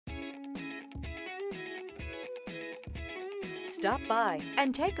Stop by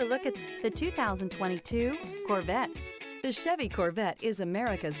and take a look at the 2022 Corvette. The Chevy Corvette is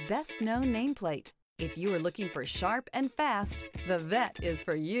America's best-known nameplate. If you are looking for sharp and fast, the Vette is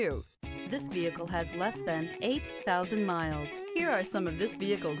for you. This vehicle has less than 8,000 miles. Here are some of this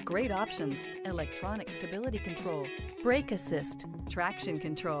vehicle's great options: electronic stability control, brake assist, traction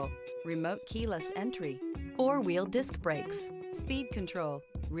control, remote keyless entry, four-wheel disc brakes, speed control,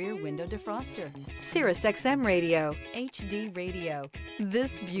 rear window defroster, Sirius XM radio, HD radio.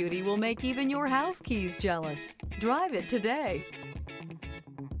 This beauty will make even your house keys jealous. Drive it today.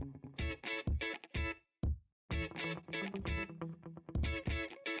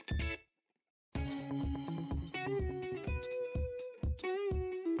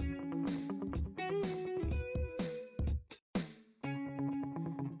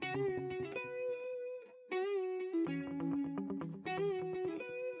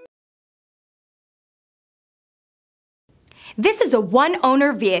 This is a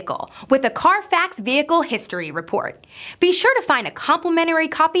one-owner vehicle with a Carfax Vehicle History Report. Be sure to find a complimentary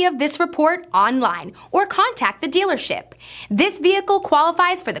copy of this report online or contact the dealership. This vehicle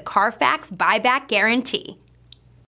qualifies for the Carfax Buyback Guarantee.